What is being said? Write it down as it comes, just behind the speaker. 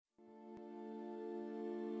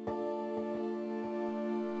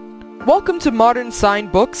Welcome to Modern Sign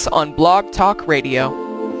Books on Blog Talk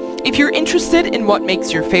Radio. If you're interested in what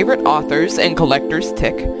makes your favorite authors and collectors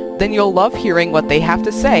tick, then you'll love hearing what they have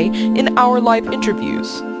to say in our live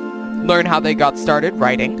interviews. Learn how they got started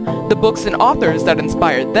writing, the books and authors that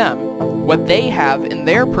inspired them, what they have in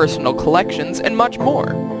their personal collections, and much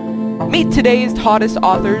more. Meet today's hottest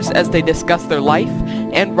authors as they discuss their life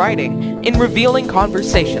and writing in revealing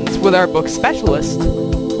conversations with our book specialist,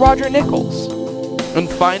 Roger Nichols. And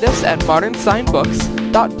find us at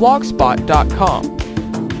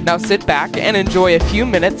modernsignbooks.blogspot.com. Now sit back and enjoy a few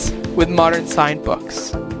minutes with Modern Sign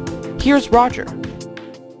Books. Here's Roger.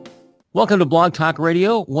 Welcome to Blog Talk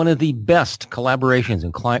Radio. One of the best collaborations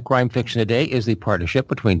in crime fiction today is the partnership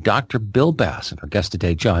between Dr. Bill Bass and our guest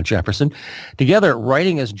today, Jon Jefferson. Together,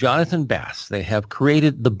 writing as Jonathan Bass, they have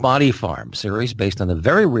created the Body Farm series based on the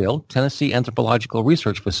very real Tennessee Anthropological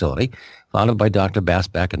Research Facility founded by Dr. Bass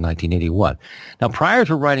back in 1981. Now, prior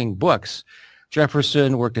to writing books,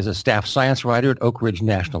 Jefferson worked as a staff science writer at Oak Ridge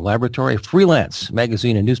National Laboratory, a freelance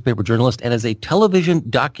magazine and newspaper journalist, and as a television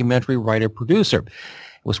documentary writer-producer.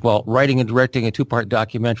 It was while writing and directing a two-part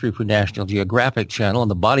documentary for National Geographic Channel on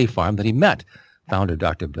the Body Farm that he met founder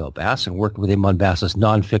Dr. Bill Bass and worked with him on Bass's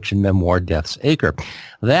nonfiction memoir, Death's Acre.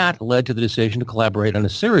 That led to the decision to collaborate on a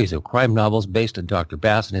series of crime novels based on Dr.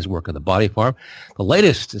 Bass and his work on the Body Farm. The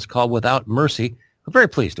latest is called Without Mercy. We're very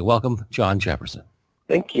pleased to welcome Jon Jefferson.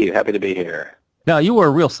 Thank you. Happy to be here. Now, you were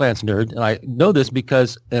a real science nerd, and I know this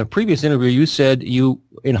because in a previous interview you said you,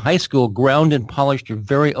 in high school, ground and polished your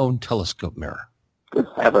very own telescope mirror. Good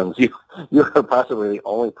heavens, you're possibly the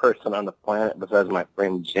only person on the planet besides my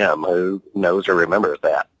friend Jim who knows or remembers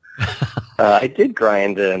that. I did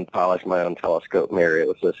grind and polish my own telescope mirror. It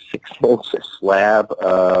was a 6-inch slab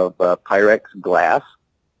of Pyrex glass,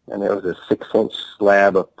 and there was a 6-inch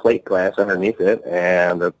slab of plate glass underneath it,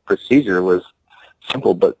 and the procedure was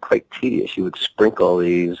simple but quite tedious. You would sprinkle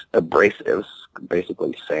these abrasives,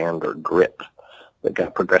 basically sand or grit, that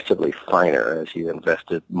got progressively finer as you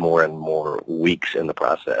invested more and more weeks in the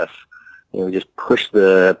process. You know, just push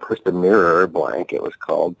the mirror blank, it was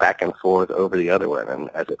called, back and forth over the other one,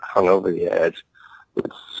 and as it hung over the edge, it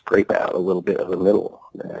would scrape out a little bit of the middle.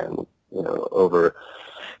 And, you know, over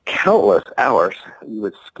countless hours, you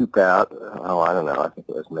would scoop out, I don't know, I think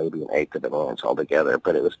it was maybe 1/8 of an inch altogether,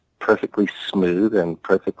 but it was perfectly smooth and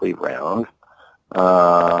perfectly round.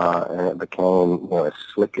 And it became, as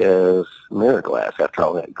slick as mirror glass after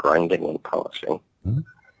all that grinding and polishing. Mm-hmm. Do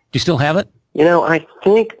you still have it? I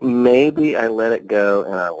think maybe I let it go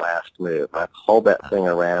in our last move. I hauled that thing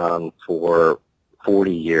around for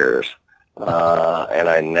 40 years, and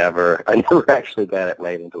I never actually got it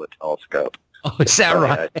made into a telescope. Oh, is that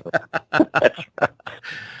right? That's right.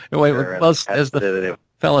 Wait, well, as the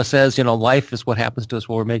fella says, life is what happens to us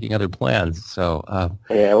while we're making other plans. So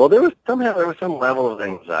yeah, well, there was some level of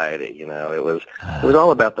anxiety. It was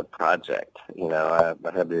all about the project. I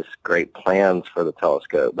had these great plans for the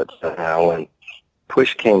telescope, but somehow when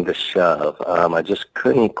push came to shove, I just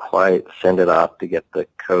couldn't quite send it off to get the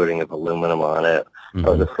coating of aluminum on it. Mm-hmm. I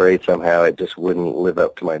was afraid somehow it just wouldn't live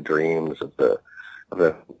up to my dreams of the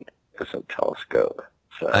telescope.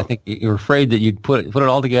 So I think you're afraid that you'd put it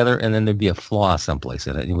all together and then there'd be a flaw someplace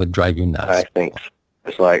in it. It would drive you nuts. I think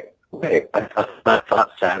it's like, wait, I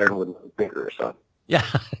thought Saturn would be bigger or something. Yeah,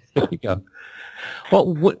 there you go.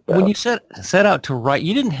 Well, when you set out to write,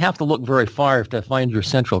 you didn't have to look very far to find your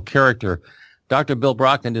central character. Dr. Bill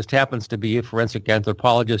Brockton just happens to be a forensic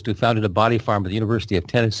anthropologist who founded a body farm at the University of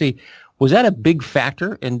Tennessee. Was that a big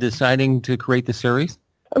factor in deciding to create the series?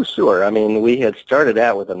 Oh, sure. I mean, we had started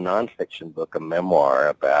out with a nonfiction book, a memoir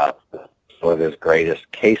about one of his greatest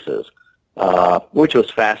cases, which was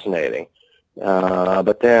fascinating.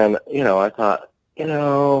 But then, I thought,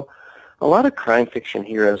 a lot of crime fiction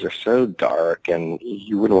heroes are so dark, and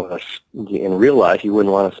you wouldn't want to, in real life, you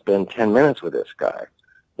wouldn't want to spend 10 minutes with this guy.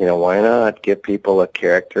 Why not give people a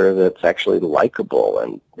character that's actually likable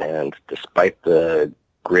and despite the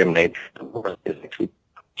grim nature of the world, is actually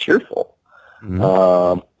cheerful.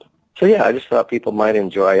 Mm-hmm. So yeah, I just thought people might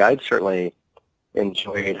enjoy. I'd certainly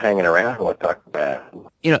enjoyed hanging around with Dr. Bass.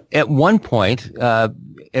 At one point,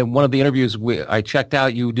 in one of the interviews I checked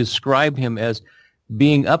out, you described him as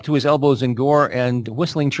being up to his elbows in gore and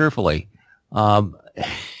whistling cheerfully. How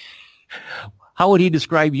would he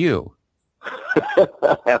describe you?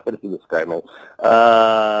 How would he describe me?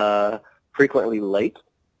 Frequently late.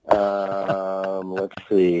 Let's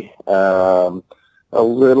see. A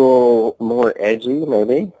little more edgy,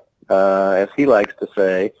 maybe. As he likes to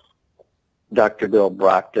say, Dr. Bill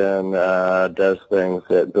Brockton does things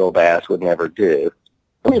that Bill Bass would never do.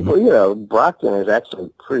 I mean, Brockton is actually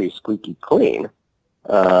pretty squeaky clean.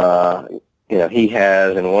 He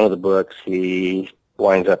has, in one of the books, he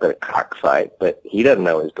winds up at a cockfight, but he doesn't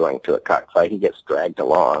know he's going to a cockfight. He gets dragged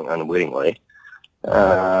along unwittingly.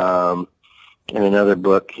 In another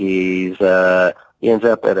book, he ends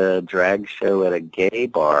up at a drag show at a gay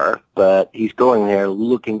bar, but he's going there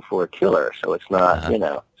looking for a killer, so it's not,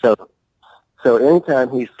 So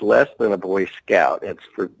anytime he's less than a Boy Scout, it's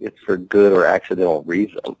for good or accidental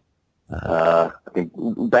reason.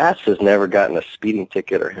 Bass has never gotten a speeding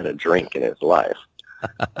ticket or had a drink in his life.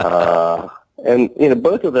 And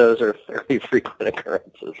both of those are fairly frequent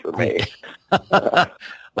occurrences for me.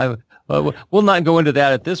 We'll not go into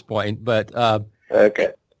that at this point, but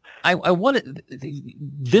okay. I wanted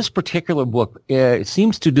this particular book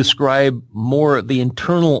seems to describe more the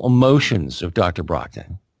internal emotions of Dr.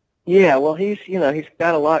 Brockton. Yeah, well, he's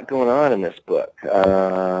got a lot going on in this book.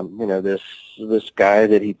 This guy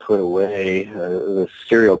that he put away, the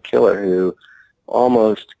serial killer who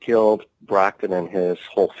almost killed Brockton and his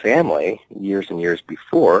whole family years and years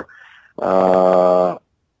before,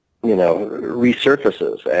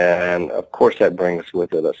 resurfaces, and of course that brings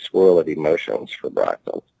with it a swirl of emotions for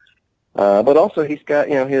Brockton. But also he's got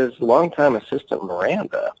his longtime assistant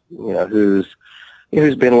Miranda, who's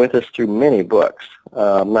been with us through many books,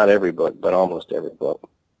 not every book, but almost every book.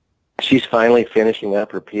 She's finally finishing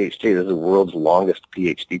up her PhD. This is the world's longest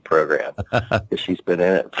PhD program. She's been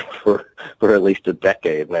in it for at least a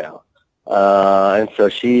decade now. And so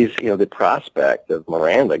she's, the prospect of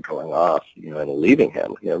Miranda going off, and leaving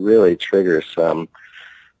him, really triggers some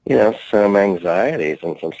anxieties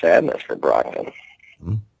and some sadness for Brockton.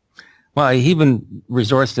 Mm-hmm. Well, he even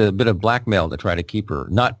resorts to a bit of blackmail to try to keep her,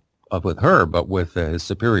 not with her, but with his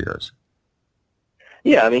superiors.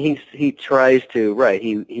 Yeah, he tries to, right,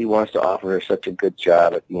 he wants to offer her such a good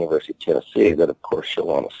job at the University of Tennessee that, of course, she'll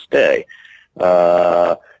want to stay.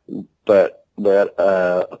 But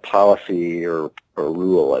a policy or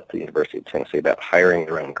rule at the University of Tennessee about hiring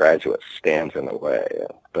their own graduates stands in the way.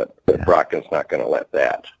 But Brockton's not going to let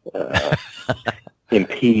that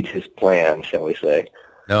impede his plan, shall we say.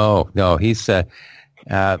 No, he's...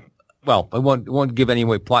 Well, I won't give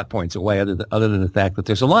any plot points away other than the fact that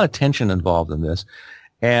there's a lot of tension involved in this.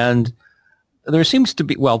 And there seems to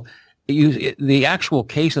be, the actual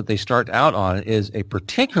case that they start out on is a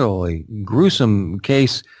particularly gruesome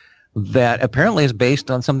case that apparently is based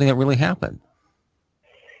on something that really happened.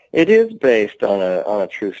 It is based on a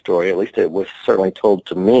true story. At least it was certainly told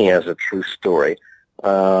to me as a true story.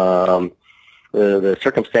 The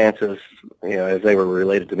circumstances, as they were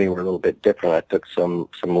related to me, were a little bit different. I took some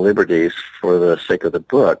liberties for the sake of the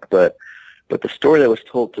book, but the story that was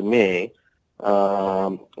told to me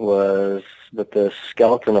was that the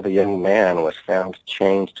skeleton of a young man was found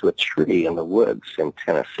chained to a tree in the woods in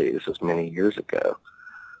Tennessee. This was many years ago,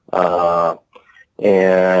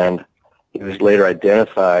 and he was later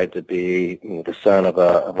identified to be the son of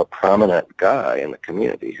a prominent guy in the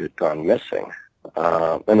community who'd gone missing.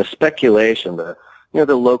 And the speculation, the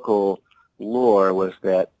local lore was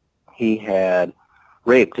that he had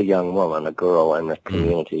raped a young woman, a girl in the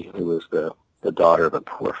community who was the daughter of a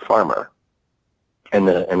poor farmer. And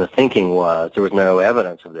the thinking was, there was no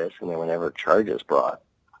evidence of this, and there were never charges brought.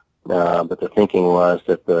 But the thinking was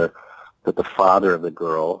that the father of the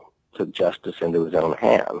girl took justice into his own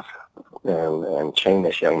hands and chained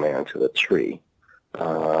this young man to the tree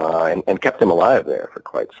and kept him alive there for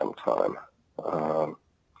quite some time.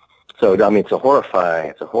 So it's a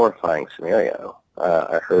horrifying scenario.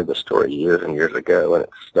 I heard the story years and years ago, and it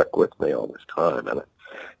stuck with me all this time. And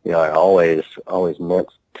I always meant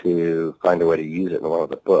to find a way to use it in one of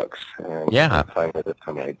the books, and finally the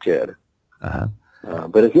time I did.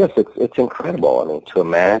 But it's incredible. To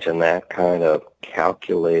imagine that kind of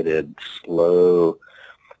calculated, slow,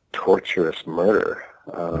 torturous murder.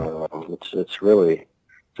 It's really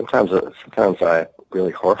sometimes I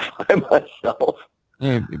really horrify myself.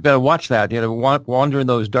 You better watch that. Wander in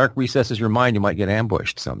those dark recesses of your mind, you might get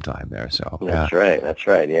ambushed sometime there. So That's right.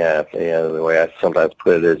 Yeah. The way I sometimes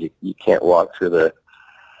put it is you can't walk through the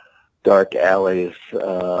dark alleys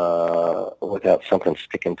without something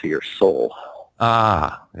sticking to your soul.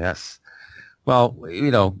 Ah, yes. Well,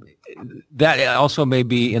 that also may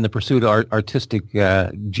be in the pursuit of artistic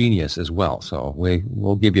genius as well. So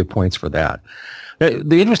we'll give you points for that.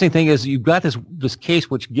 The interesting thing is you've got this case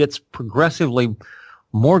which gets progressively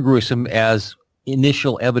more gruesome as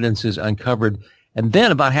initial evidence is uncovered, and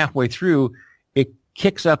then about halfway through, it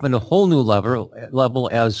kicks up in a whole new level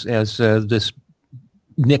as this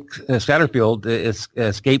Nick Satterfield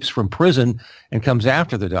escapes from prison and comes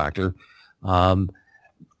after the doctor.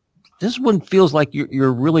 This one feels like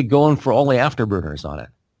you're really going for all the afterburners on it.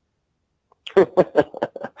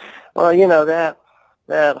 Well,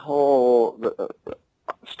 that whole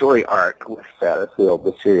story arc with Satterfield,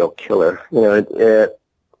 the serial killer, it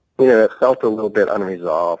felt a little bit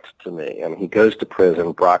unresolved to me. I mean, he goes to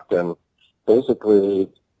prison. Brockton, basically,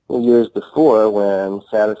 years before, when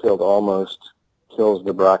Satterfield almost kills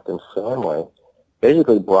the Brockton family,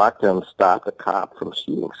 basically Brockton stopped a cop from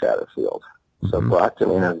shooting Satterfield. So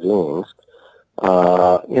Brockton intervenes,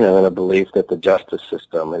 in a belief that the justice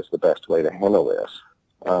system is the best way to handle this.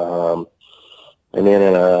 And then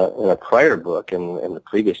in a prior book, in the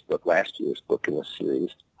previous book, last year's book in the series,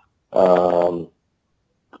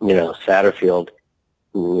 Satterfield,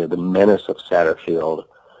 the menace of Satterfield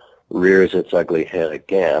rears its ugly head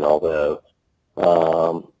again, although,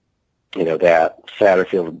 that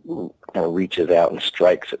Satterfield kind of reaches out and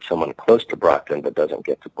strikes at someone close to Brockton but doesn't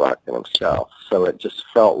get to Brockton himself. So it just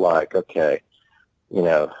felt like, okay,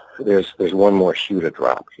 there's one more shoe to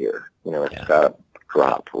drop here. It's got to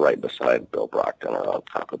drop right beside Bill Brockton or on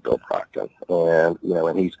top of Bill Brockton. And,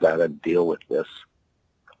 and he's got to deal with this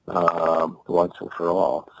once and for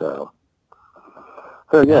all. So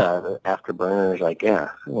yeah, afterburners, I guess.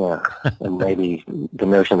 Yeah, and maybe the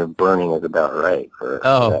notion of burning is about right for.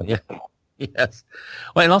 Oh, yeah, yes.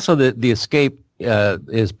 Well, and also the escape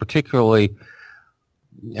is particularly,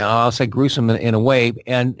 I'll say, gruesome in a way,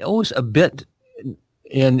 and always a bit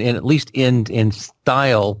in at least in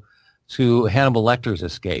style to Hannibal Lecter's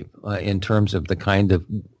escape in terms of the kind of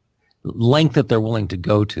length that they're willing to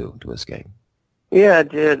go to escape. Yeah, it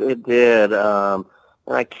did. It did.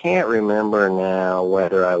 And I can't remember now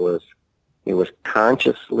whether it was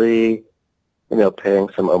consciously, paying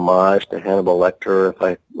some homage to Hannibal Lecter. If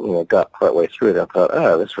I, got partway through it, I thought,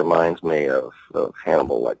 oh, this reminds me of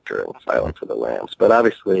Hannibal Lecter in Silence of the Lambs. But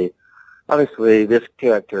obviously, this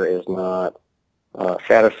character is not,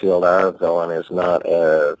 Satterfield, our villain, is not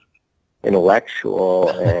as intellectual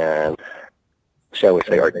and, shall we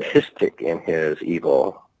say, artistic in his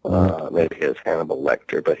evil, maybe as Hannibal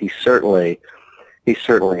Lecter, but he's certainly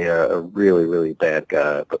a really, really bad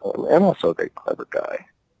guy, and also a very clever guy.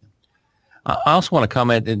 I also want to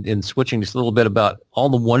comment in switching just a little bit about all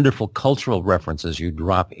the wonderful cultural references you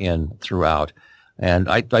drop in throughout. And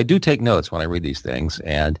I do take notes when I read these things.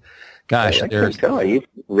 And gosh, I can tell you've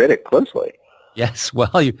read it closely. Yes, well,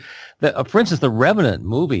 for instance, the Revenant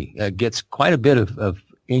movie gets quite a bit of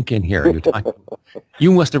ink in here.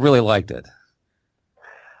 You must have really liked it.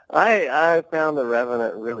 I found The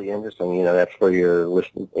Revenant really interesting. That's for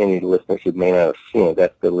any listeners who may not have seen it.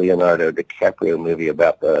 That's the Leonardo DiCaprio movie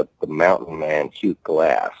about the mountain man, Hugh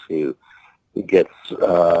Glass, who gets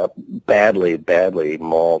badly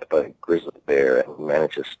mauled by a grizzly bear and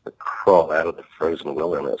manages to crawl out of the frozen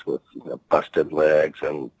wilderness with busted legs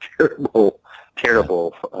and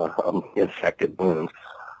terrible infected wounds.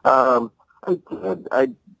 I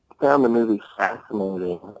found the movie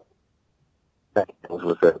fascinating.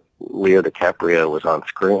 Was that Leo DiCaprio was on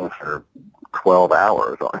screen for 12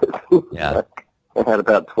 hours on it. Yeah. And had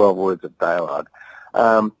about 12 words of dialogue.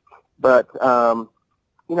 But I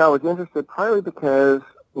was interested partly because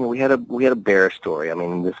we had a bear story. I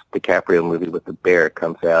mean, this DiCaprio movie with the bear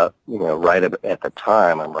comes out, right at the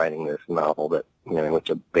time I'm writing this novel that in which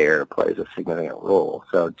a bear plays a significant role.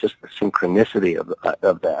 So just the synchronicity of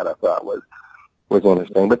that I thought was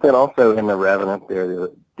interesting. But then also in The Revenant,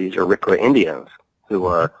 these are Iroquois Indians who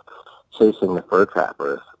are chasing the fur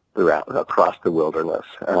trappers across the wilderness.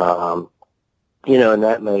 And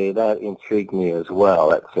that intrigued me as well.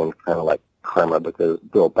 That seemed kind of like karma because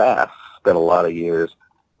Bill Bass spent a lot of years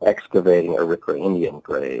excavating Iroquois Indian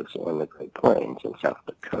graves in the Great Plains in South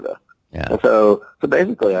Dakota. Yeah. And so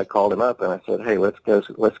basically I called him up and I said, hey, let's go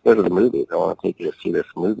to the movies. I want to take you to see this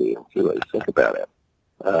movie and see what you think about it.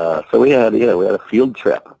 So we had a field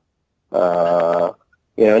trip. And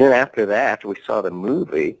then after we saw the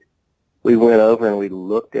movie, we went over and we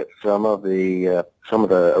looked at some of the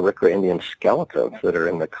Iroquois Indian skeletons that are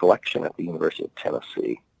in the collection at the University of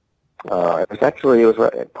Tennessee. It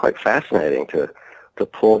was quite fascinating to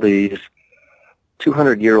pull these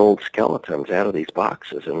 200-year-old skeletons out of these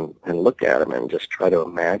boxes and look at them and just try to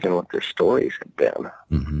imagine what their stories had been.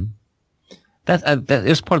 Mm-hmm. That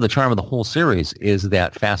is part of the charm of the whole series, is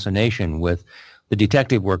that fascination with the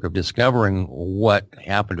detective work of discovering what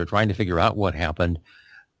happened or trying to figure out what happened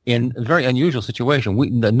in a very unusual situation. We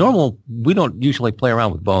don't usually play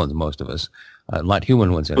around with bones, most of us, not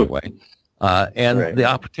human ones anyway. And right. The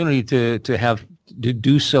opportunity to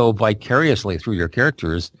do so vicariously through your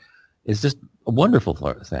characters is just a wonderful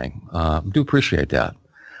thing. I do appreciate that.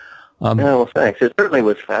 Well, thanks. It certainly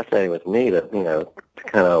was fascinating with me to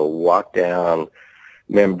kind of walk down,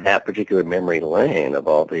 that particular memory lane of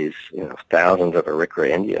all these, thousands of Arikara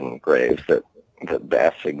Indian graves that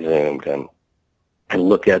Bass exhumed, and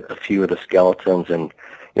look at a few of the skeletons and,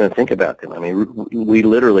 think about them. I mean, we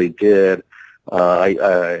literally did,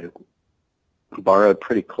 I borrowed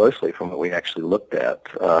pretty closely from what we actually looked at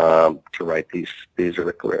to write these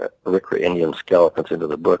Arikara Indian skeletons into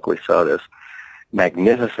the book. We saw this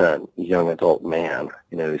magnificent young adult man,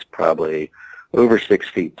 who's probably over 6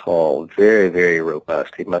 feet tall, very, very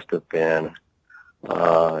robust. He must have been,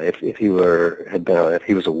 if he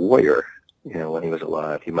was a warrior, when he was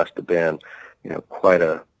alive, he must have been, quite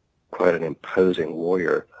an imposing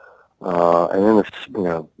warrior. And then this,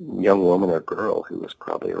 young woman or girl who was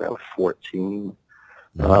probably around 14,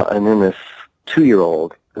 and then this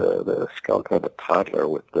 2-year-old, the skeleton of a toddler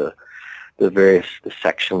with the various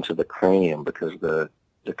sections of the cranium, because the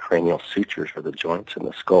cranial sutures or the joints in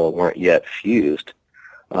the skull weren't yet fused.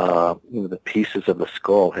 The pieces of the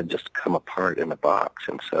skull had just come apart in a box,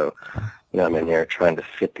 and so, I'm in there trying to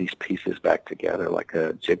fit these pieces back together like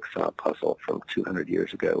a jigsaw puzzle from 200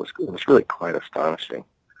 years ago. It was really quite astonishing.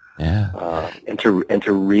 Yeah. And to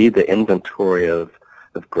read the inventory of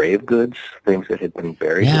grave goods, things that had been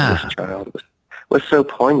buried in this child, was so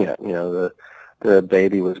poignant. The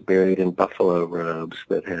baby was buried in buffalo robes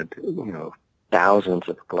that had, thousands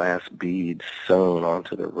of glass beads sewn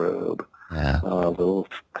onto the robe. Yeah. Little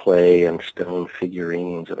clay and stone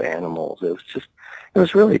figurines of animals. It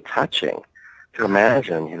was really touching to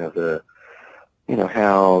imagine,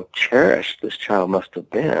 how cherished this child must have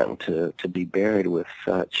been to be buried with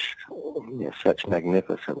such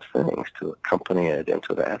magnificent things to accompany it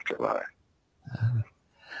into the afterlife.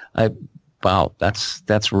 Wow,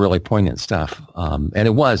 that's really poignant stuff. And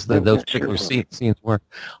it was those particular scenes were.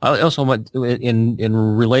 I also went in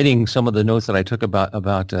relating some of the notes that I took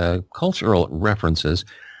about cultural references.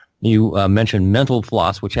 You mentioned "Mental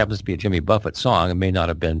Floss," which happens to be a Jimmy Buffett song. It may not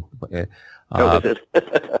have been. But you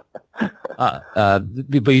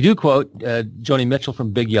do quote Joni Mitchell from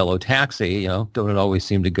Big Yellow Taxi. Don't it always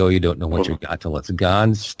seem to go? You don't know what you got till it's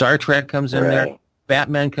gone. Star Trek comes in there.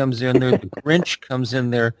 Batman comes in there. The Grinch comes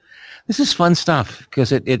in there. This is fun stuff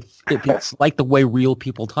because it's like the way real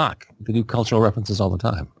people talk. They do cultural references all the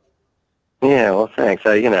time. Yeah, well, thanks.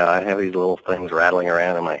 I have these little things rattling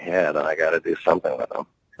around in my head, and I got to do something with them.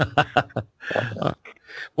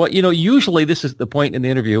 Well, usually this is the point in the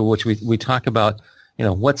interview which we talk about,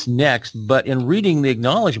 what's next. But in reading the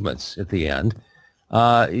acknowledgments at the end,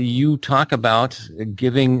 you talk about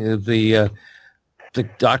giving the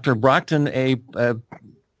Dr. Brockton a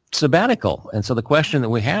sabbatical. And so the question that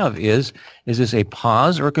we have is this a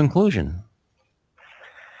pause or a conclusion?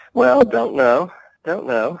 Well, don't know. Did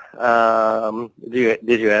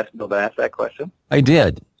you ask Bill Bass that question? I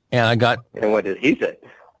did. And what did he say?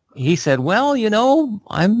 He said, well,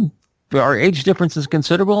 our age difference is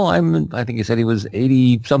considerable. I think he said he was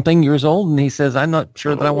 80 something years old. And he says, I'm not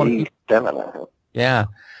sure that I want to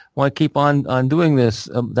keep on doing this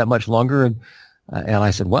that much longer. And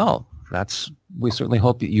I said, well, we certainly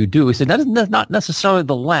hope that you do. He said, not necessarily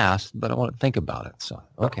the last, but I want to think about it. So,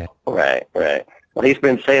 okay. Right. Well, he's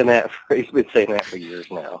been saying that for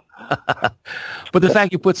years now. But the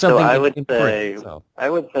fact you put something I would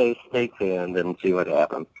say stay tuned and see what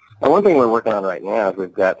happens. And one thing we're working on right now is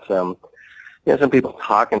we've got some people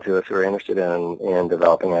talking to us who are interested in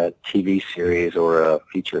developing a TV series or a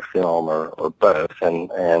feature film or both.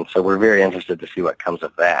 And so we're very interested to see what comes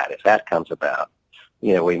of that. If that comes about,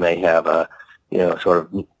 we may have sort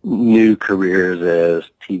of new careers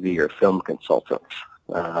as TV or film consultants.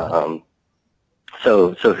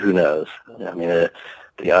 So who knows? I mean,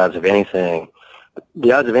 the odds of anything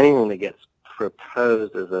that gets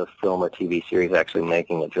proposed as a film or TV series actually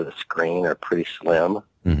making it to the screen are pretty slim.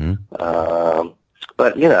 Mm-hmm.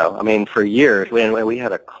 But for years when we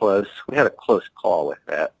had a close call with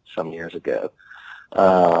that some years ago.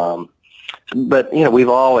 But we've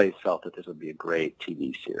always felt that this would be a great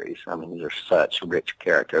TV series. I mean, these are such rich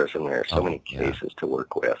characters, and there are so many cases to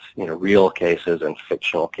work with. Real cases and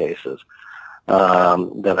fictional cases.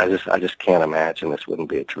 That I just can't imagine this wouldn't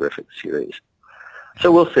be a terrific series. So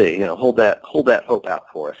we'll see. Hold that hope out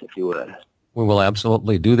for us, if you would. We will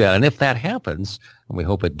absolutely do that. And if that happens, and we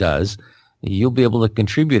hope it does, you'll be able to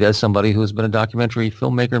contribute as somebody who has been a documentary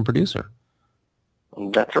filmmaker and producer.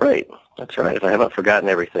 That's right. I haven't forgotten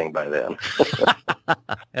everything by then.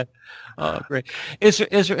 Oh, great. Is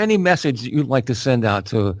there any message that you'd like to send out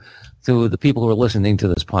to the people who are listening to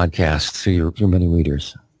this podcast, to your many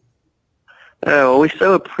readers? Oh, we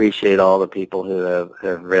so appreciate all the people who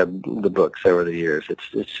have read the books over the years.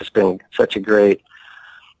 It's just been such a great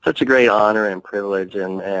honor and privilege,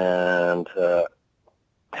 and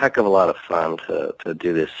heck of a lot of fun to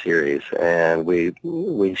do this series, and we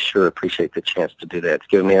sure appreciate the chance to do that. It's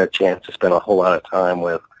given me a chance to spend a whole lot of time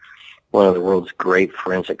with one of the world's great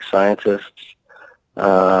forensic scientists.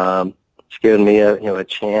 It's given me a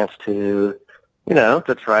chance to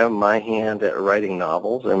try my hand at writing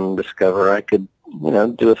novels and discover I could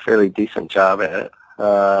do a fairly decent job at it.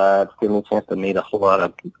 It's given me a chance to meet a whole lot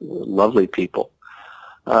of lovely people.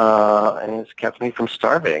 And it's kept me from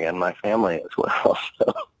starving, and my family as well.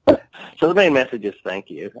 So the main message is thank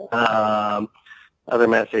you. Other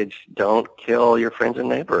message, don't kill your friends and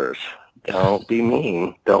neighbors. Don't be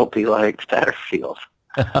mean. Don't be like Satterfield.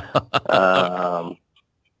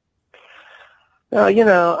 I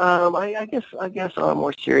guess on a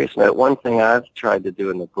more serious note, one thing I've tried to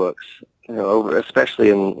do in the books,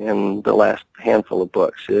 especially in the last handful of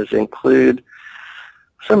books, is include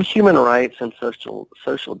some human rights and social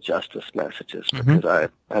justice messages, because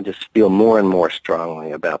I just feel more and more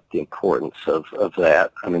strongly about the importance of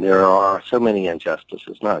that. I mean, there are so many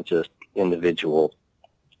injustices, not just individual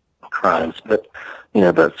crimes, but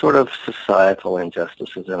sort of societal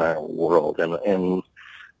injustices in our world, and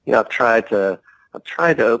I've tried to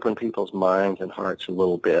open people's minds and hearts a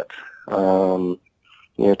little bit, to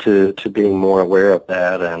being more aware of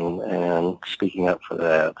that and speaking up for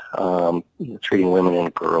that, treating women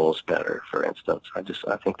and girls better, for instance. I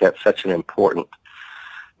think that's such an important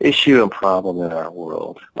issue and problem in our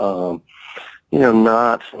world.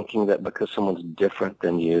 Not thinking that because someone's different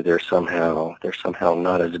than you, they're somehow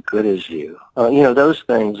not as good as you. Those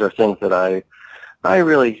things are things that I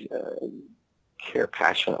really care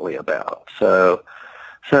passionately about. So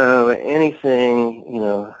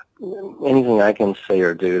anything I can say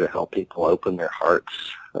or do to help people open their hearts,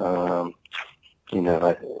 I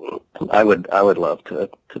would love to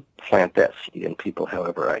plant that seed in people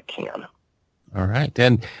however I can. All right.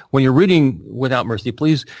 And when you're reading Without Mercy,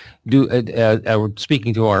 please do, we're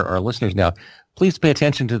speaking to our listeners now, please pay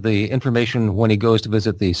attention to the information when he goes to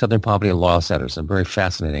visit the Southern Poverty Law Center. Some very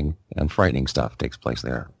fascinating and frightening stuff takes place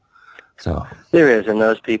there. So there is, and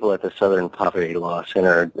those people at the Southern Poverty Law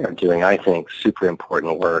Center are doing, I think, super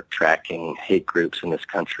important work tracking hate groups in this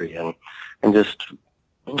country and just,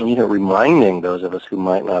 reminding those of us who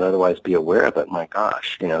might not otherwise be aware of it. My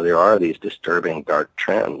gosh, there are these disturbing dark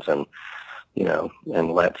trends, and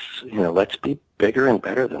let's be bigger and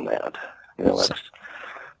better than that.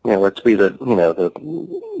 Let's be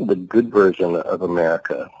the good version of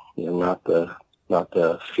America, not the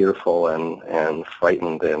fearful and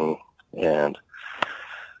frightened and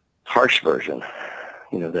harsh version,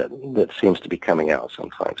 that seems to be coming out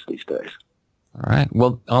sometimes these days. All right.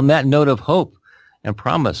 Well, on that note of hope and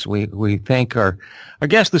promise, we thank our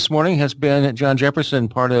guest this morning has been Jon Jefferson,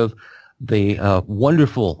 part of the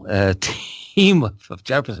wonderful team of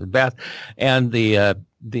Jefferson Bath and the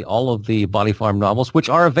all of the Body Farm novels, which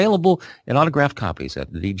are available in autographed copies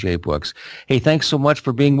at DJ Books. Hey, thanks so much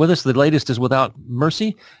for being with us. The latest is Without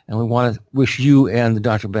Mercy, and we want to wish you and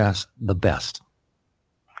Dr. Bass the best.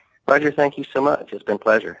 Roger, thank you so much. It's been a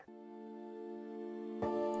pleasure.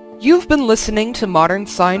 You've been listening to Modern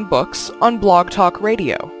Sign Books on Blog Talk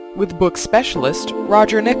Radio with book specialist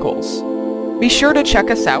Roger Nichols. Be sure to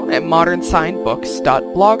check us out at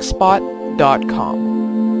modernsignbooks.blogspot.com.